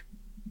like,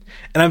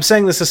 and I'm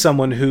saying this as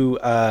someone who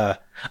I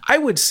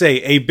would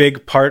say a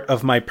big part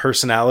of my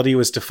personality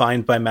was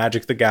defined by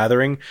Magic the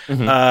Gathering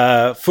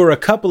for a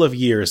couple of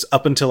years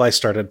up until I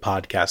started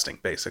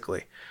podcasting,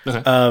 basically.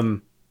 Okay.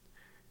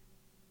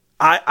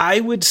 I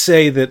would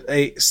say that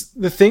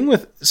the thing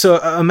with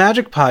a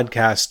Magic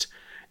podcast,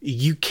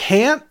 you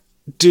can't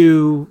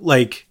do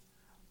like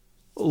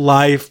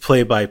live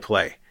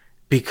play-by-play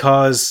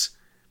because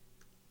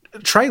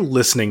try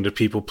listening to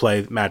people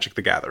play Magic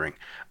the Gathering.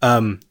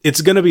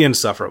 It's going to be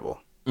insufferable.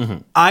 Mm-hmm.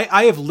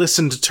 I have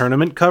listened to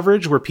tournament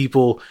coverage where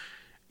people,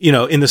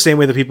 in the same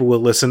way that people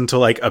will listen to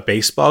like a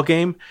baseball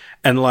game,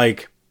 and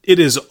like it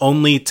is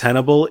only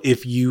tenable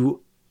if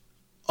you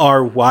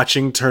are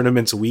watching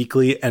tournaments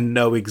weekly and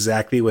know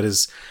exactly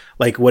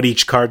what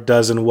each card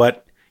does and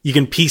what you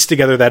can piece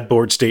together that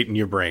board state in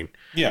your brain.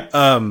 Yeah.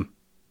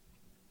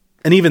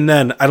 And even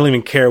then, I don't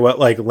even care what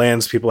like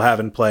lands people have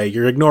in play.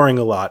 You're ignoring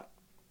a lot.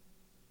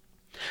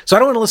 So I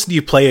don't want to listen to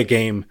you play a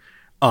game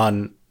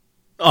on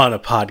a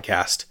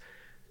podcast.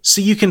 So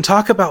you can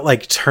talk about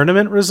like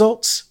tournament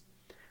results,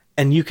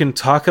 and you can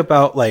talk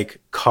about like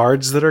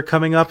cards that are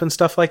coming up and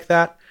stuff like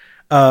that.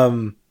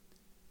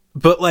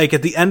 But like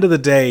at the end of the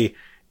day,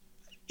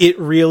 it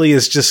really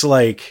is just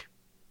like,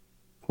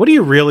 what are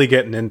you really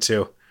getting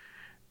into?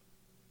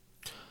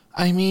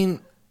 I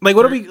mean, like,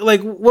 what are we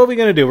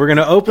going to do? We're going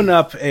to open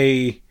up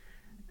a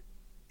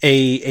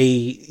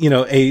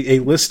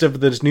list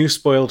of the new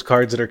spoiled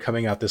cards that are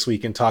coming out this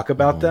week and talk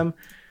about them.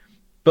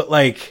 But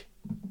like,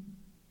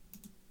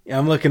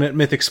 I'm looking at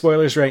Mythic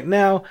Spoilers right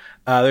now.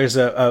 There's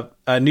a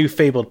new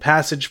Fabled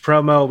Passage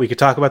promo. We could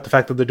talk about the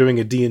fact that they're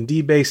doing a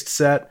D&D based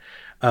set.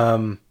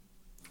 And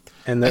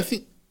I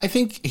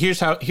think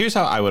here's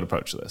how I would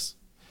approach this.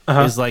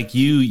 Is like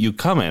you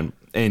come in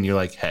and you're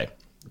like, hey,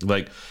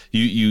 like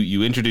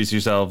you introduce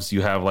yourselves.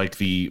 You have like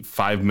the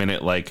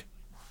 5-minute like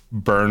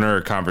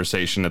burner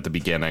conversation at the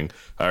beginning,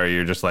 or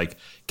you're just like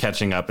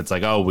catching up. It's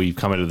like, oh, we've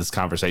come into this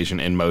conversation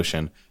in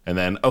motion, and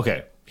then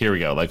okay, here we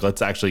go. Like,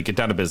 let's actually get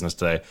down to business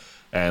today,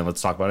 and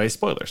let's talk about any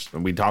spoilers.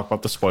 And we talk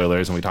about the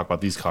spoilers, and we talk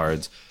about these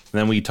cards. And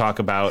then we talk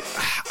about,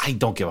 I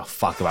don't give a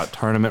fuck about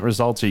tournament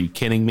results. Are you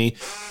kidding me?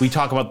 We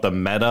talk about the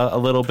meta a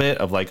little bit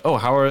of like, oh,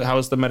 how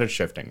is the meta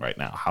shifting right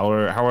now? How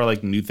are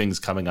like new things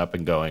coming up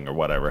and going or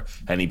whatever?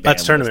 Any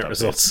That's tournament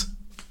results.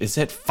 Is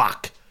it?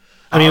 Fuck.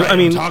 I mean,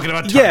 I'm talking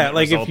about tournament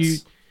like results. if you.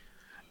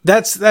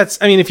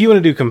 That's. I mean, if you want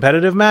to do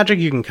competitive Magic,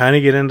 you can kind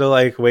of get into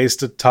like ways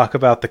to talk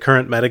about the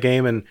current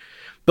metagame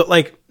but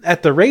like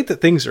at the rate that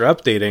things are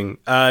updating,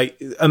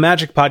 a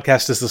Magic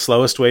podcast is the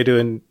slowest way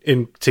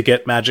to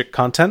get Magic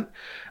content.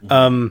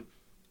 And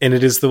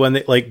it is the one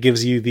that like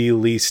gives you the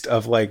least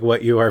of like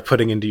what you are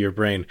putting into your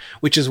brain,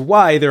 which is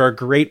why there are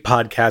great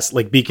podcasts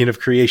like Beacon of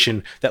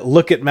Creation that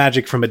look at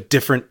Magic from a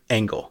different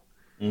angle.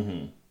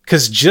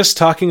 Because just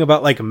talking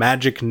about like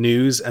Magic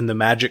news and the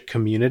Magic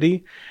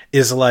community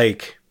is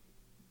like,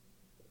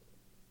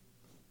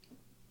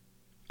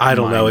 I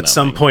don't know, at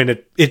some point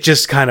it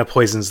just kind of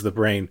poisons the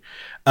brain.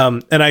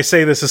 And I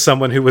say this as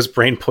someone who was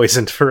brain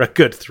poisoned for a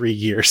good 3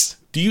 years.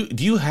 Do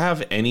you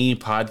have any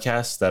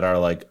podcasts that are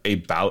like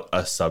about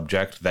a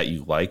subject that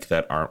you like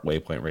that aren't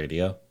Waypoint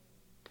Radio?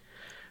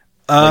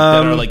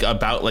 That are like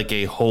about like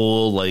a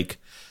whole like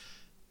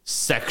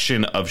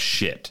section of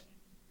shit.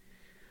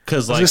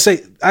 Because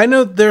like, I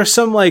know there are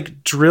some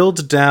like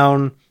drilled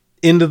down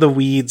into the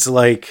weeds,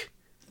 like,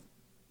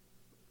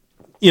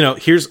 you know,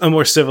 here's a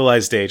more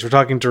civilized age. We're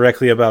talking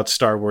directly about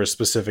Star Wars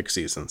specific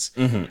seasons.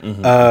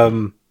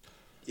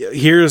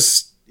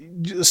 Here's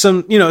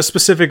some, you know, a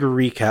specific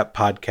recap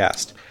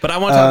podcast. But I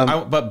want to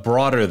talk, but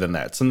broader than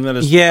that. Something that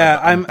is,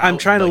 I'm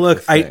trying to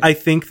look. I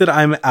think that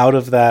I'm out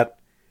of that.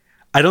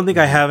 I don't think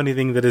I have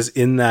anything that is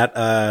in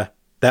that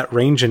that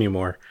range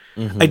anymore.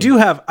 I do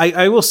have.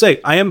 I will say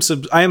I am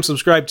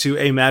subscribed to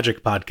a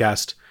Magic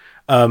podcast.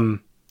 And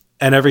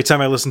every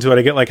time I listen to it,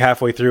 I get like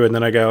halfway through, and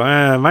then I go,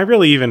 "Am I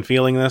really even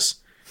feeling this?"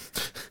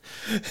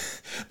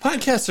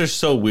 Podcasts are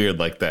so weird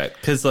like that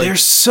because like, they're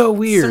so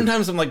weird.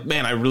 Sometimes I'm like,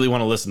 man, I really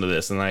want to listen to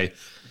this, and I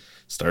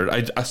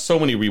so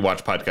many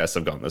rewatch podcasts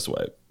have gone this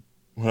way.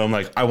 Well, I'm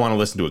like, I want to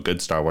listen to a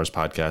good Star Wars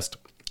podcast,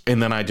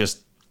 and then I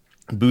just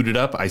boot it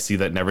up. I see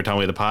that Never Tell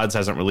Me the Pods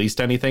hasn't released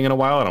anything in a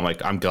while, and I'm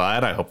like, I'm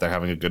glad. I hope they're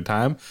having a good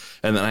time.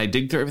 And then I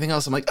dig through everything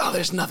else. I'm like, oh,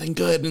 there's nothing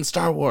good in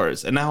Star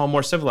Wars. And now a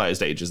more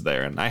civilized age is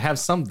there, and I have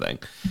something,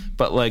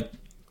 but like,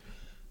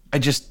 I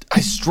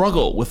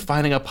struggle with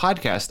finding a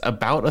podcast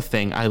about a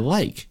thing I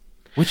like,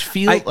 which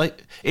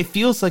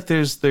feels like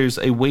there's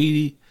a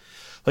way,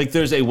 like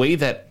there's a way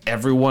that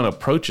everyone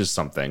approaches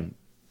something,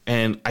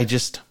 and I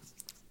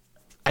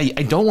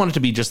don't want it to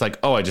be just like,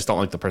 oh, I just don't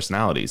like the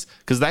personalities,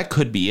 because that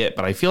could be it.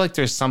 But I feel like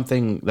there's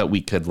something that we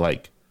could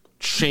like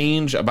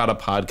change about a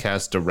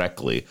podcast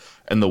directly,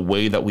 and the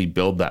way that we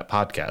build that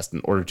podcast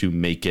in order to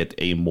make it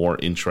a more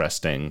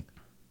interesting,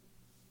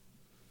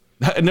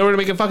 in order to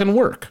make it fucking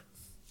work.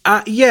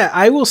 Yeah,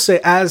 I will say,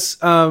 as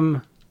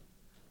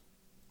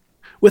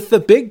with the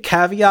big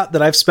caveat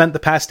that I've spent the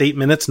past 8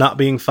 minutes not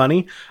being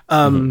funny,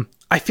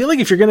 I feel like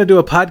if you're going to do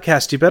a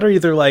podcast, you better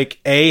either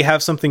like A,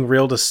 have something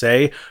real to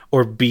say,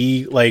 or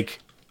B, like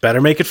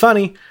better make it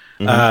funny,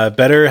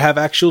 better have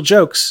actual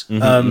jokes.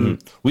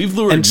 We've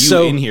lured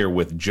you in here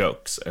with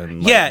jokes,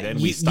 and like, then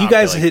you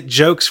guys hit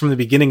jokes from the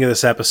beginning of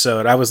this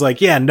episode. I was like,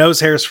 yeah, nose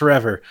hairs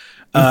forever.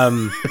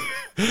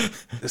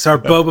 It's our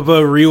Boba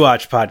Bo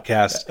rewatch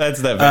podcast.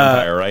 That's that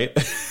vampire, right?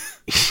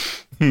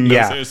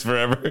 Nose hairs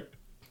forever.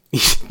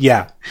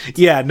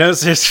 Yeah,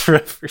 nose hairs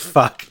forever.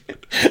 Fuck.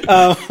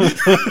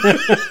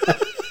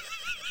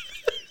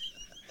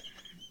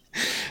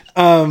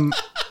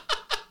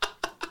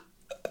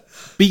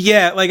 But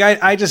yeah, like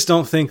I just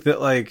don't think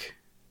that like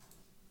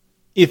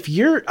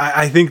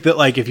I think that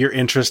like if your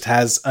interest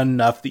has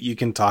enough that you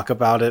can talk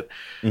about it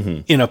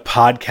in a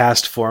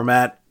podcast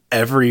format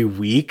every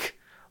week,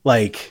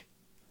 like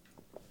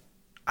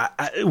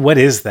what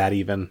is that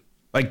even?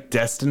 Like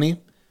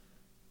Destiny?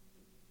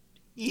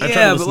 Yeah, I've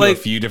tried to listen to a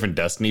few different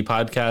Destiny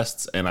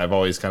podcasts, and I've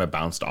always kind of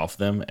bounced off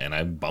them, and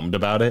I'm bummed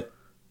about it.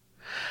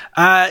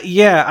 I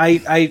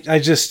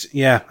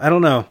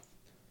don't know.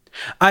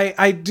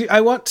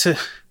 I want to,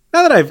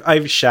 now that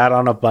I've shat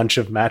on a bunch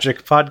of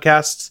Magic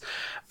podcasts,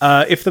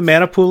 if the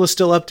mana pool is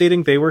still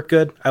updating, they were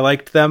good. I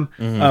liked them.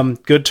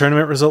 Good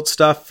tournament results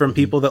stuff from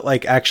people that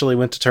like actually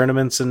went to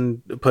tournaments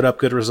and put up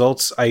good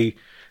results. I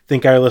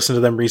think I listened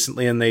to them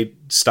recently, and they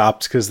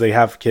stopped because they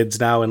have kids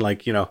now, and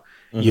like, you know,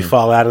 you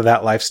fall out of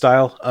that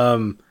lifestyle.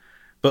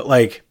 But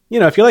like, you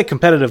know, if you like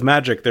competitive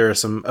Magic, there are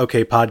some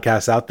okay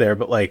podcasts out there,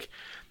 but like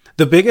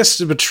the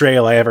biggest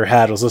betrayal I ever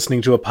had was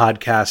listening to a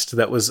podcast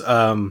that was,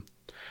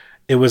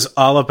 it was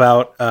all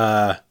about,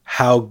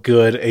 how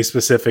good a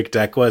specific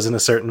deck was in a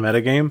certain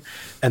metagame.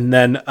 And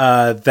then,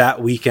 that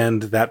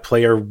weekend, that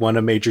player won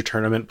a major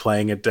tournament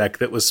playing a deck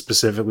that was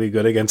specifically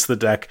good against the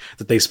deck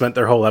that they spent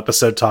their whole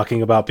episode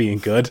talking about being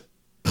good.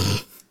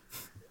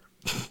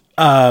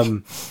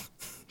 And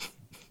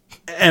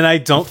I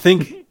don't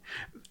think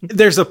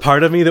there's a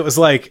part of me that was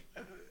like,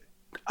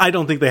 I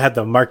don't think they had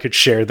the market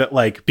share that,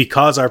 like,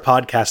 because our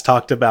podcast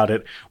talked about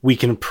it, we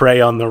can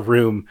prey on the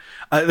room.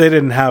 They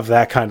didn't have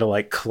that kind of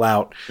like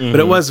clout, but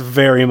it was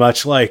very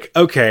much like,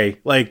 okay,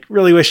 like,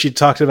 really wish you'd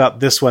talked about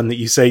this one that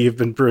you say you've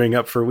been brewing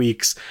up for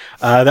weeks.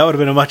 That would have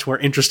been a much more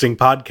interesting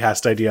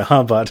podcast idea,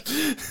 huh, bud?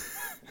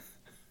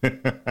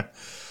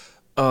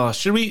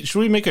 Should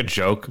we make a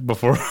joke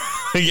before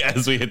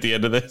as we hit the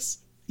end of this?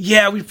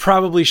 Yeah, we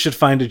probably should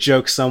find a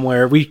joke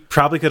somewhere. We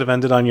probably could have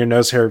ended on your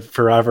nose hair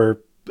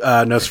forever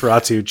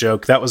Nosferatu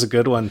joke. That was a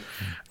good one.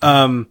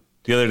 The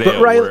other day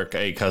at work,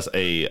 because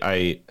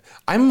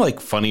I'm like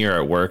funnier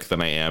at work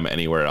than I am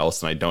anywhere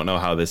else, and I don't know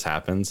how this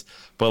happens.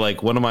 But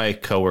like one of my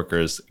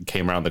coworkers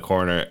came around the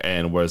corner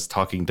and was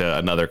talking to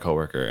another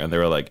coworker, and they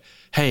were like,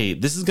 "Hey,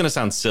 this is gonna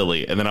sound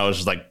silly," and then I was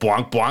just like,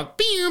 "Bonk bonk,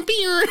 beer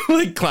beer,"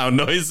 like clown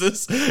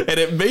noises, and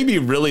it made me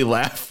really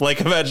laugh.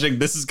 Like imagining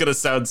this is gonna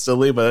sound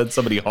silly, but then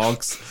somebody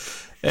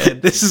honks.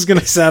 And this is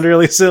gonna sound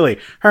really silly.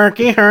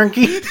 Herky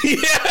herky. Yeah.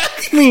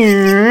 It's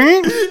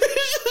really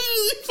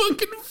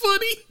fucking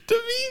funny to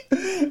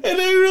me,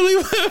 and I really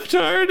laughed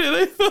hard, and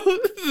I thought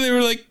they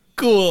were like,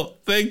 "Cool,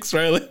 thanks,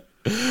 Riley.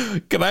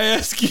 Can I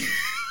ask you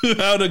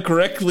how to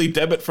correctly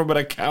debit from an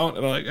account?"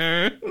 And I'm like,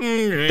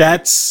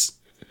 That's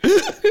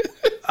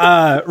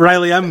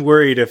Riley, I'm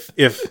worried if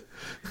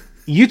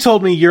you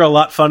told me you're a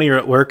lot funnier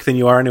at work than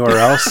you are anywhere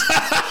else,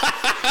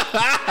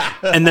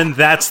 and then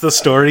that's the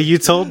story you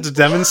told to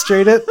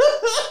demonstrate it.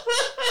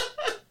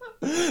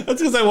 That's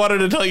because I wanted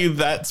to tell you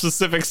that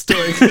specific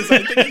story, because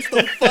I think it's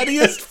the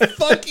funniest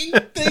fucking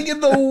thing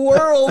in the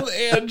world,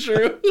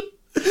 Andrew.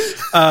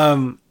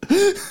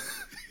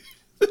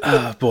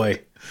 Oh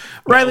boy.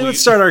 Riley, let's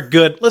start our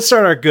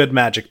good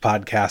magic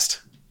podcast.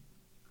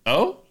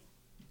 Oh?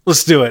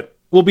 Let's do it.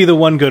 We'll be the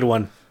one good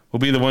one. We'll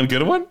be the one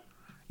good one?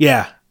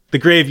 Yeah. The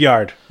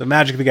Graveyard, the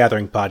Magic the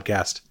Gathering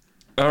podcast.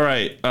 All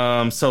right.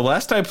 So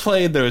last I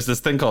played, there was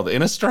this thing called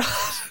Innistrad.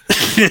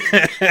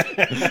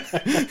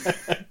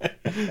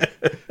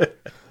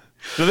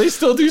 Do they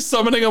still do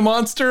summoning a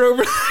monster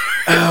over there?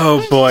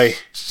 Oh boy.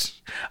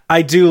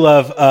 I do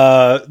love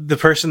the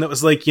person that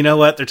was like, you know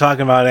what? They're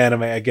talking about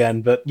anime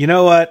again, but you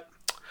know what?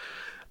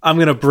 I'm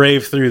going to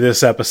brave through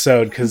this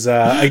episode because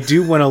I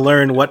do want to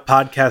learn what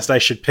podcast I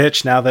should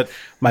pitch now that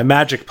my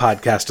Magic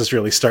podcast is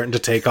really starting to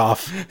take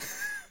off.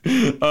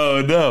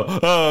 Oh,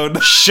 no.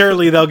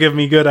 Surely they'll give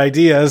me good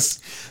ideas.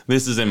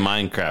 This is in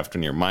Minecraft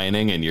when you're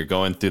mining and you're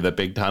going through the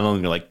big tunnel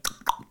and you're like,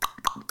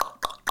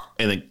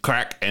 and then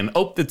crack, and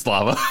it's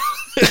lava.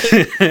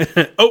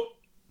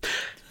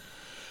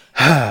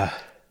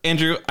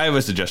 Andrew, I have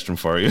a suggestion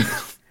for you.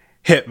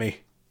 Hit me.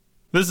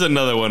 This is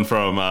another one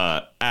from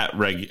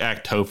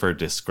Actopher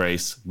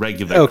Disgrace,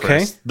 regular okay.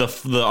 Chris,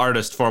 the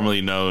artist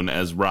formerly known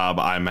as Rob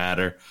I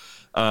Matter.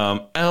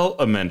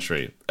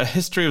 Elementary, a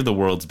history of the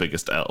world's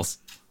biggest L's.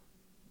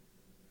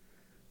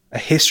 A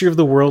history of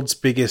the world's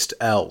biggest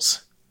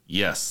L's.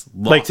 Yes,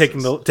 losses. Like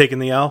taking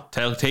the L.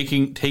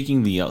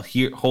 Taking the L.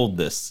 Here, hold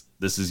this.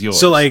 This is yours.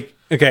 So, like,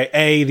 okay,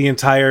 A, the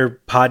entire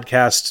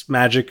podcast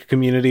magic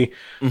community.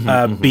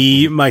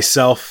 B,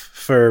 myself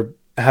for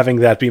having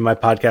that be my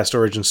podcast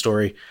origin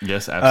story.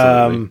 Yes,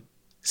 absolutely.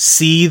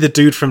 C, the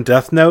dude from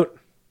Death Note.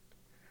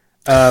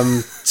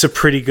 It's a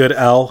pretty good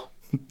L.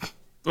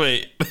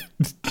 Wait.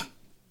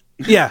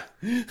 Yeah.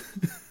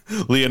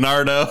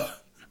 Leonardo.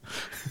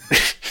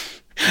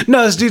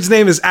 No, this dude's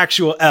name is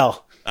actual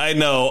L. I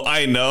know.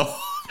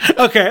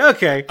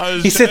 Okay.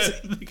 He sits.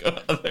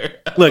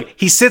 Look,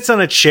 he sits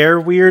on a chair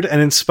weird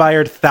and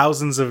inspired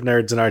thousands of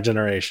nerds in our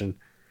generation.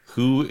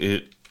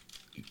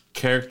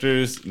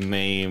 Characters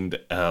named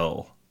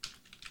L.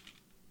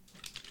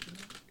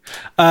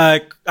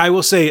 I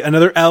will say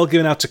another L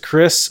given out to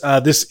Chris.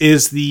 This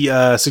is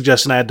the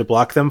suggestion I had to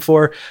block them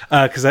for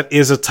because that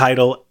is a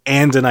title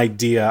and an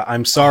idea.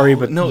 I'm sorry,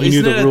 but no, you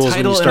knew the rules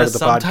when you started the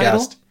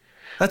podcast.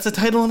 That's a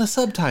title and a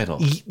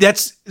subtitle.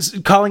 That's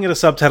calling it a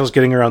subtitle is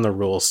getting around the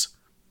rules.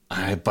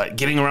 But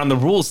getting around the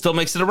rules still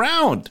makes it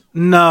around.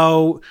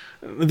 No,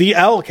 the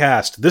L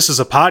cast. This is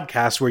a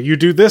podcast where you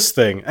do this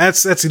thing.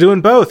 That's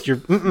doing both.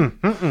 You're.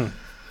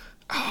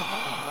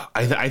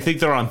 I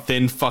think they're on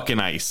thin fucking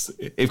ice.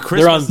 If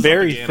Chris they're on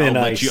very thin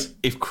ice.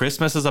 If Chris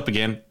messes up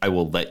again, I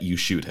will let you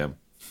shoot him.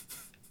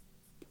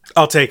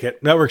 I'll take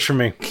it. That works for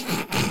me.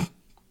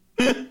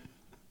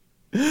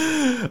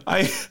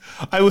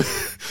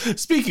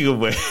 Speaking of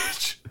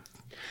which,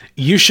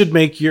 you should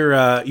make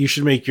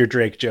your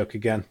Drake joke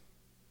again,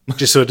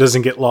 just so it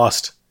doesn't get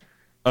lost,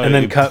 and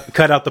then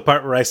cut out the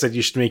part where I said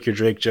you should make your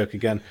Drake joke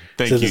again.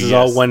 This is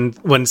all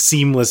one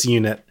seamless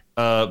unit.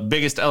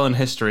 Biggest L in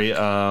history,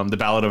 the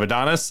Ballad of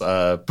Adonis.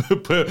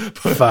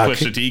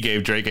 Pusha T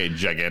gave Drake a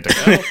gigantic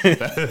L.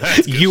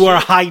 You are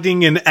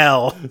hiding an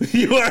L.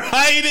 You are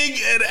hiding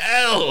an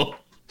L.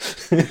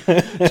 Do you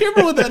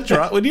remember when that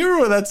dropped? When you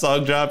remember when that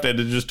song dropped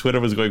and Twitter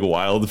was going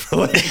wild for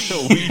like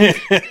a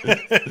week?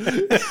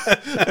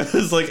 It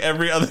was like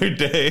every other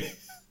day.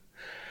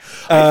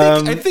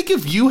 I think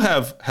if you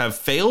have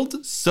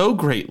failed so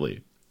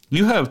greatly,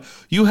 you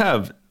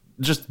have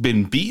just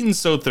been beaten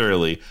so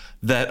thoroughly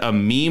that a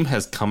meme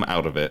has come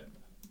out of it.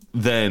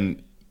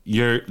 then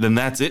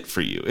that's it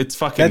for you. It's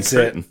fucking That's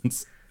it.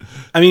 curtains.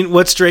 I mean,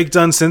 what's Drake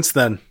done since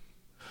then?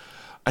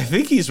 I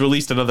think he's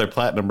released another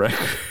platinum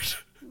record.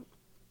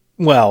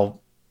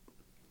 Well,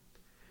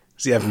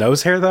 does he have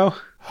nose hair though?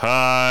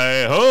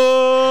 Hi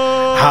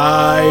ho!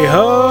 Hi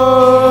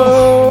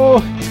ho!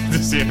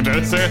 Does he have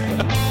nose hair?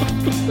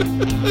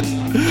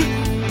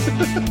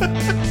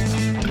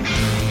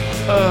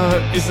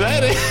 Is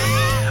that it?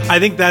 I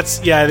think I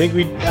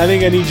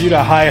think I need you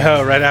to hi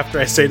ho right after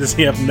I say, does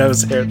he have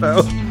nose hair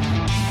though?